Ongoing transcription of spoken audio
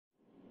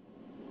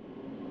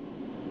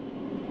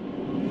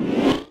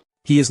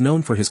He is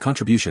known for his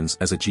contributions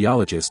as a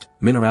geologist,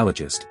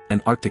 mineralogist,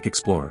 and Arctic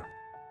explorer.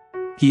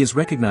 He is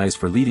recognized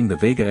for leading the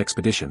Vega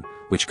expedition,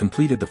 which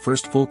completed the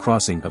first full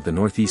crossing of the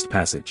Northeast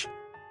Passage.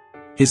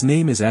 His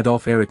name is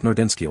Adolf Erik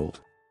Nordenskiöld.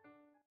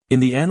 In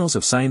the annals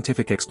of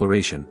scientific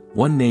exploration,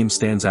 one name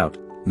stands out: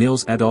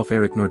 Nils Adolf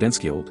Erik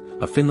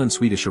Nordenskiöld, a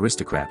Finland-Swedish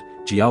aristocrat,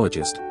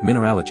 geologist,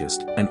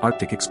 mineralogist, and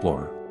Arctic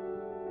explorer.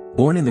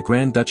 Born in the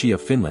Grand Duchy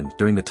of Finland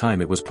during the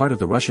time it was part of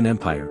the Russian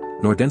Empire,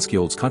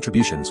 Nordenskiöld's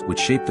contributions would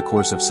shape the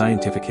course of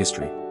scientific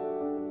history.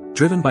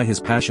 Driven by his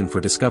passion for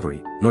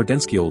discovery,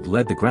 Nordenskiöld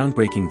led the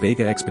groundbreaking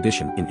Vega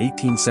expedition in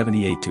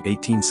 1878 to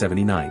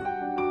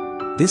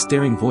 1879. This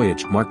daring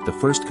voyage marked the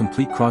first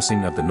complete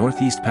crossing of the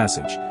Northeast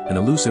Passage, an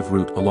elusive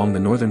route along the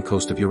northern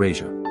coast of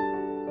Eurasia.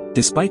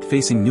 Despite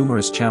facing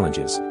numerous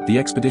challenges, the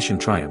expedition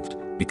triumphed,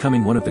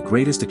 becoming one of the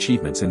greatest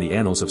achievements in the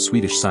annals of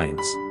Swedish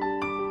science.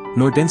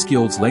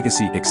 Nordenskiöld's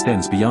legacy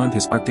extends beyond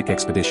his Arctic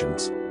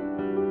expeditions.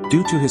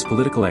 Due to his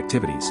political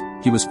activities,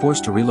 he was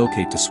forced to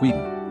relocate to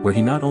Sweden, where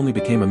he not only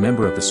became a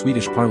member of the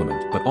Swedish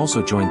parliament but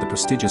also joined the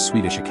prestigious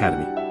Swedish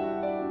Academy.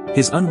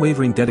 His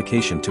unwavering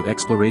dedication to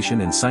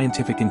exploration and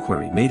scientific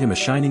inquiry made him a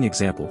shining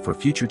example for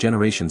future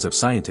generations of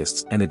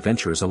scientists and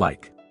adventurers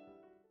alike.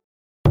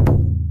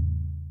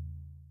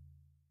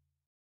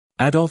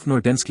 Adolf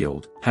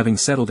Nordenskiöld, having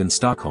settled in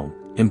Stockholm,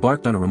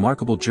 embarked on a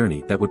remarkable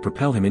journey that would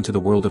propel him into the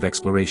world of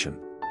exploration.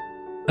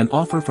 An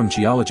offer from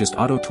geologist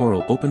Otto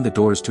Torell opened the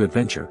doors to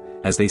adventure,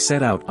 as they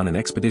set out on an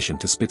expedition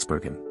to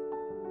Spitsbergen.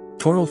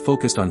 Torell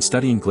focused on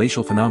studying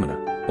glacial phenomena,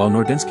 while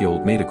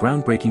Nordenskiöld made a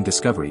groundbreaking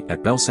discovery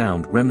at Bell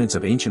Sound: remnants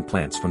of ancient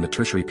plants from the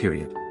Tertiary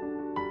period.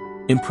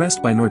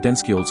 Impressed by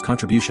Nordenskiöld's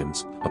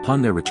contributions,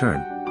 upon their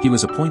return, he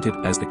was appointed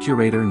as the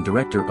curator and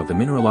director of the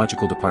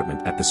mineralogical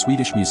department at the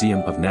Swedish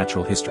Museum of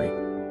Natural History.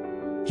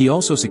 He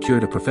also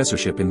secured a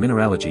professorship in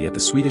mineralogy at the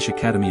Swedish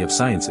Academy of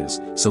Sciences,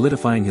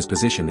 solidifying his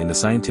position in the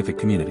scientific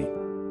community.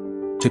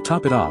 To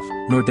top it off,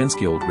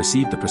 Nordenskiöld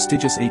received the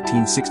prestigious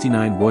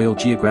 1869 Royal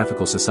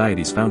Geographical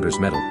Society's Founders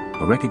Medal,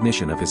 a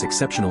recognition of his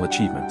exceptional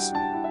achievements.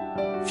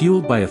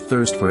 Fueled by a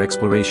thirst for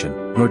exploration,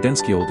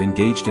 Nordenskiöld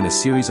engaged in a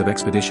series of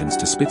expeditions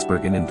to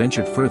Spitsbergen and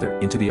ventured further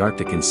into the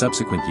Arctic in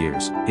subsequent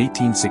years,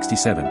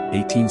 1867,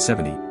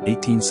 1870,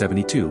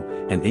 1872,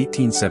 and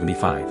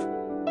 1875.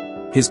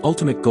 His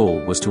ultimate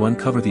goal was to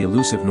uncover the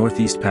elusive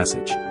Northeast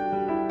Passage.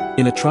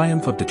 In a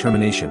triumph of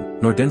determination,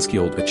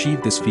 Nordenskiöld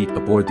achieved this feat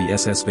aboard the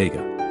SS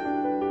Vega.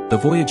 The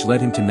voyage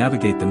led him to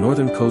navigate the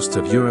northern coasts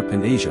of Europe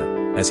and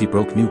Asia, as he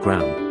broke new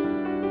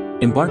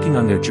ground. Embarking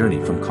on their journey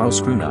from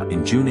Karlskrona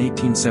in June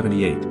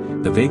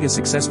 1878, the Vega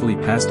successfully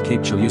passed Cape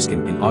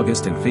Chelyuskin in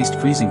August and faced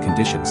freezing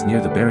conditions near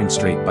the Bering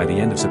Strait by the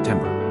end of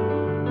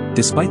September.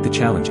 Despite the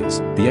challenges,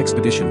 the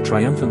expedition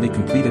triumphantly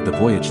completed the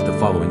voyage the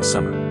following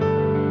summer.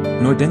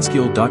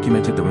 Nordenskiöld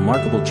documented the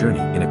remarkable journey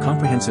in a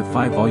comprehensive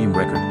 5-volume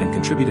record and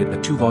contributed a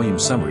 2-volume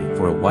summary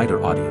for a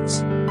wider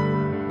audience.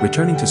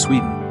 Returning to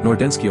Sweden,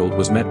 Nordenskiöld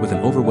was met with an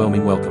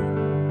overwhelming welcome.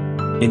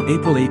 In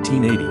April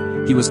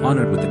 1880, he was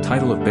honored with the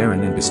title of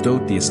Baron and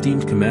bestowed the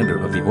esteemed Commander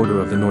of the Order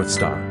of the North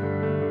Star.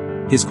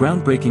 His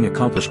groundbreaking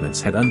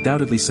accomplishments had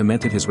undoubtedly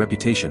cemented his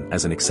reputation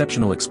as an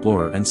exceptional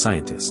explorer and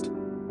scientist.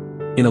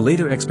 In a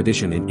later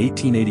expedition in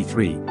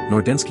 1883,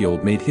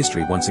 Nordenskiöld made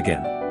history once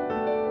again.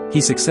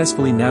 He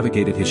successfully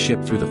navigated his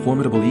ship through the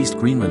formidable East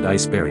Greenland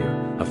ice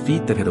barrier, a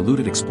feat that had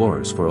eluded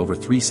explorers for over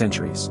 3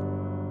 centuries.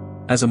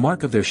 As a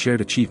mark of their shared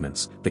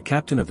achievements, the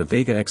captain of the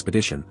Vega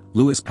expedition,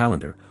 Louis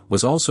Palander,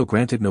 was also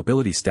granted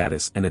nobility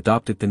status and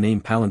adopted the name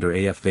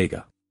Palander af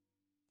Vega.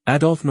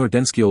 Adolf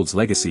Nordenskiöld's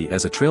legacy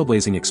as a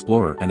trailblazing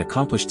explorer and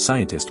accomplished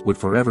scientist would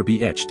forever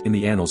be etched in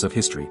the annals of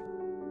history.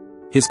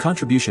 His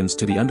contributions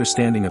to the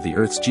understanding of the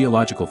Earth's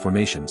geological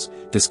formations,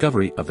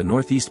 discovery of the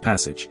Northeast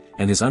Passage,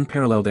 and his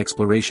unparalleled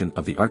exploration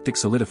of the Arctic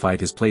solidified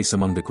his place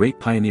among the great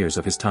pioneers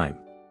of his time.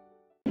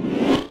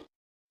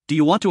 Do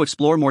you want to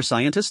explore more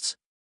scientists?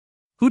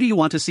 Who do you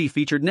want to see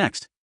featured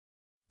next?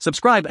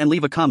 Subscribe and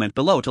leave a comment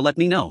below to let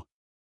me know.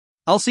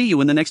 I'll see you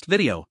in the next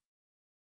video.